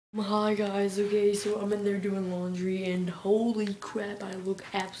Hi guys, okay, so I'm in there doing laundry and holy crap, I look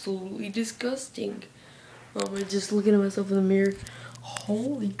absolutely disgusting. I'm just looking at myself in the mirror.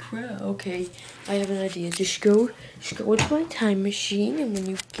 Holy crap, okay, I have an idea. Just go into my time machine, and when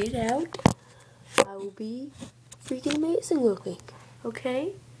you get out, I will be freaking amazing looking,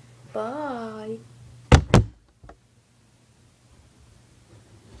 okay? Bye.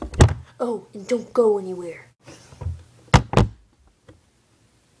 Oh, and don't go anywhere.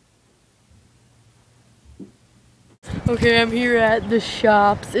 Okay, I'm here at the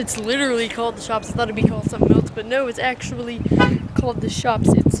shops. It's literally called the shops. I thought it'd be called something else, but no, it's actually called the shops.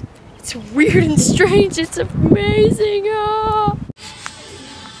 It's weird and strange. It's amazing. Ah!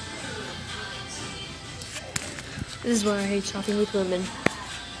 This is why I hate shopping with women.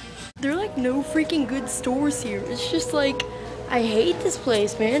 There are like no freaking good stores here. It's just like, I hate this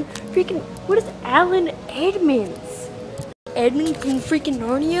place, man. Freaking, what is Alan Edmonds? Edmund from freaking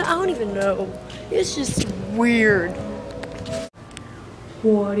Narnia? I don't even know. It's just weird.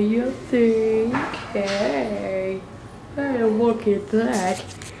 What do you think? Hey, look at that.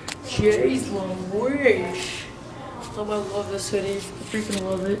 Jay's long wish. I love this hoodie. I freaking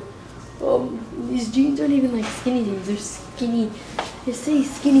love it. These jeans aren't even like skinny jeans. They're skinny. They say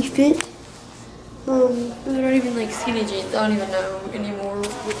skinny fit. They're not even like skinny jeans. I don't even know anymore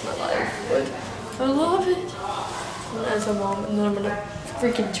with my life, but I love it. And as a mom, and then I'm gonna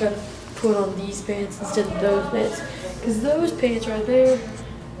freaking try to put on these pants instead of those pants. Because those pants right there,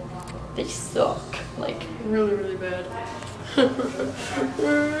 they suck. Like, really, really bad.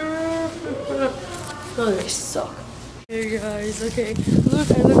 Oh, they suck. Hey guys, okay. Look,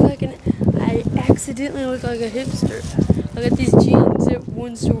 I accidentally look like a hipster. I got these jeans at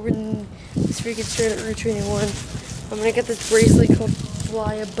one store and this freaking shirt at Route 21. I got this bracelet called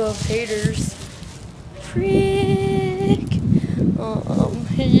Fly Above Haters. Frick.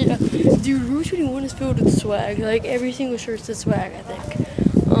 Yeah, dude, Route 21 is filled with swag. Like, every single shirt's a swag, I think.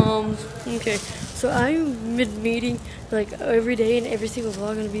 Okay, so I'm mid-meeting, like, every day and every single vlog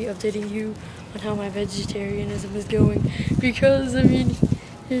I'm gonna be updating you on how my vegetarianism is going. Because, I mean,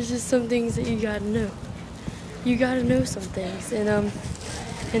 there's just some things that you gotta know. You gotta know some things, and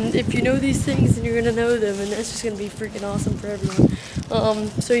if you know these things, then you're gonna know them, and that's just gonna be freaking awesome for everyone.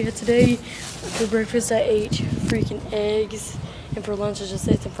 So yeah, today, for breakfast I ate freaking eggs. And for lunch, I just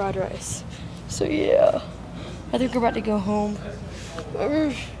ate some fried rice. So yeah, I think we're about to go home.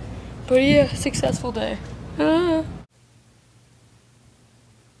 But yeah, successful day.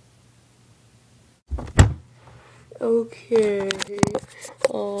 Okay,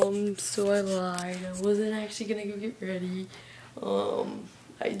 so I lied. I wasn't actually gonna go get ready.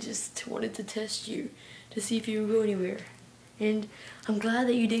 I just wanted to test you to see if you would go anywhere. And I'm glad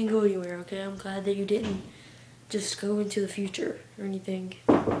that you didn't go anywhere, okay? I'm glad that you didn't just go into the future or anything.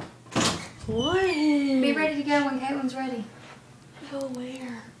 What? Be ready to go when Caitlin's ready. Go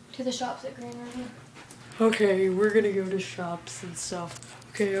where? To the shops at Grand River. Okay, we're gonna go to shops and stuff.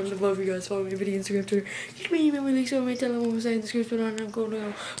 Okay, I'm gonna love you guys. Follow me on VIDDY, Instagram, Twitter. KIK MEH, remember links on my tell them what I'm saying in the description. I'm going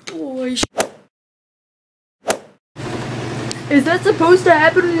now. Boy. Is that supposed to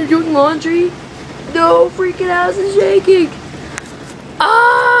happen when you're doing laundry? No, freaking house is shaking.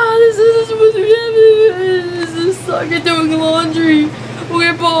 Ah, this isn't supposed to be happening. This is suck at doing laundry.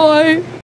 Okay, bye.